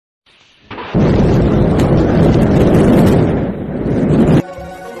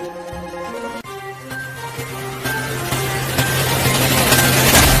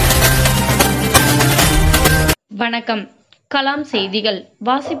வணக்கம். கலாம் செய்திகள்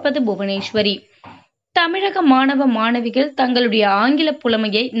வாசிப்பது புவனேஸ்வரி. தமிழக மாணவ மாணவிகள் தங்களுடைய ஆங்கில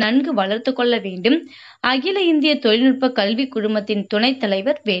புலமையை நன்கு வளர்த்துக் கொள்ள வேண்டும். அகில இந்திய தொழில்நுட்ப கல்வி குழுமத்தின் துணைத்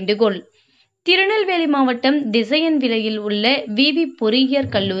தலைவர் வேண்டுகோள். திருநெல்வேலி மாவட்டம் திசையன்விளையில் உள்ள வி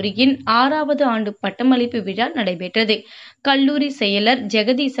பொறியியற் கல்லூரியின் 6வது ஆண்டு பட்டமளிப்பு விழா நடைபெற்றது. கல்லூரி செயலர்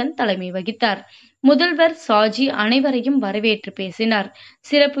ஜெகதீசன் தலைமை வகித்தார். முதல்வர் சாஜி அனைவரையும் வரவேற்று பேசினார்.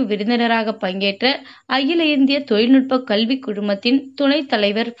 சிறப்பு விருந்தினராக பங்கேற்ற அகில இந்திய தொழில்நுட்ப கல்வி குழுமத்தின் துணைத்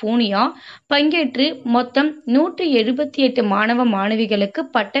தலைவர் பூனியா பங்கேற்று மொத்தம் 178 மாணவ மாணவிகளுக்கு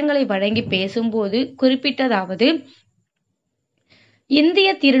பட்டங்களை வழங்கி பேசும்போது குறிப்பிட்டதாவது, இந்திய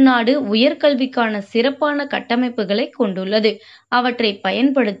திருநாடு உயர்கல்விக்கான சிறப்பான கட்டமைப்புகளை கொண்டுள்ளது. அவற்றை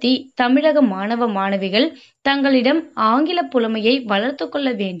பயன்படுத்தி தமிழக மாணவ மாணவிகள் தங்களிடம் ஆங்கில புலமையை வளர்த்துக்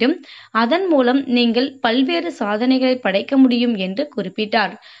கொள்ள வேண்டும். அதன் மூலம் நீங்கள் பல்வேறு சாதனைகளை படைக்க முடியும் என்று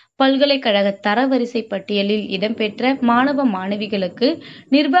குறிப்பிட்டார். பல்கலைக்கழக தரவரிசை பட்டியலில் இடம்பெற்ற மாணவ மாணவிகளுக்கு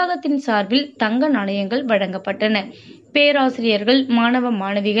நிர்வாகத்தின் சார்பில் தங்க நாணயங்கள் வழங்கப்பட்டன. பேராசிரியர்கள், மாணவ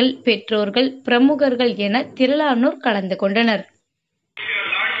மாணவிகள், பெற்றோர்கள், பிரமுகர்கள் என திரளானோர் கலந்து கொண்டனர்.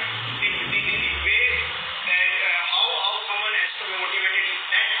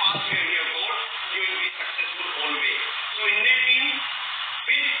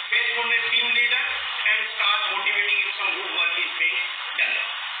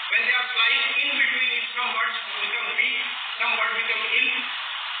 When they are flying in between, if some birds become weak, some birds become ill,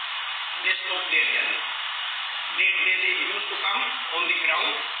 they stop their journey. They used to come on the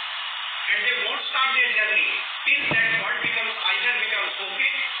ground and they won't start their journey till that bird becomes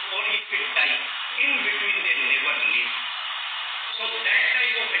okay or if it dies. In between they never leave. So that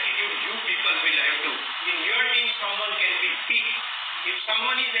type of attitude you people will have to. In your team someone can be weak. If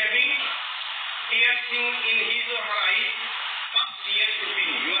someone is having tears in his or her eyes, first tear should be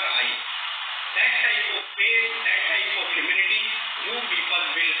in your eyes. That type of faith, that type of humility, you people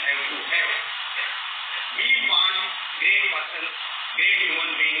will have to have. We want great persons, great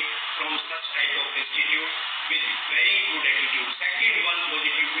human beings from such type of institute with very good attitude. Second one,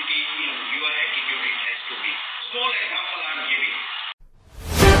 positivity in your attitude it has to be. Small example I am giving.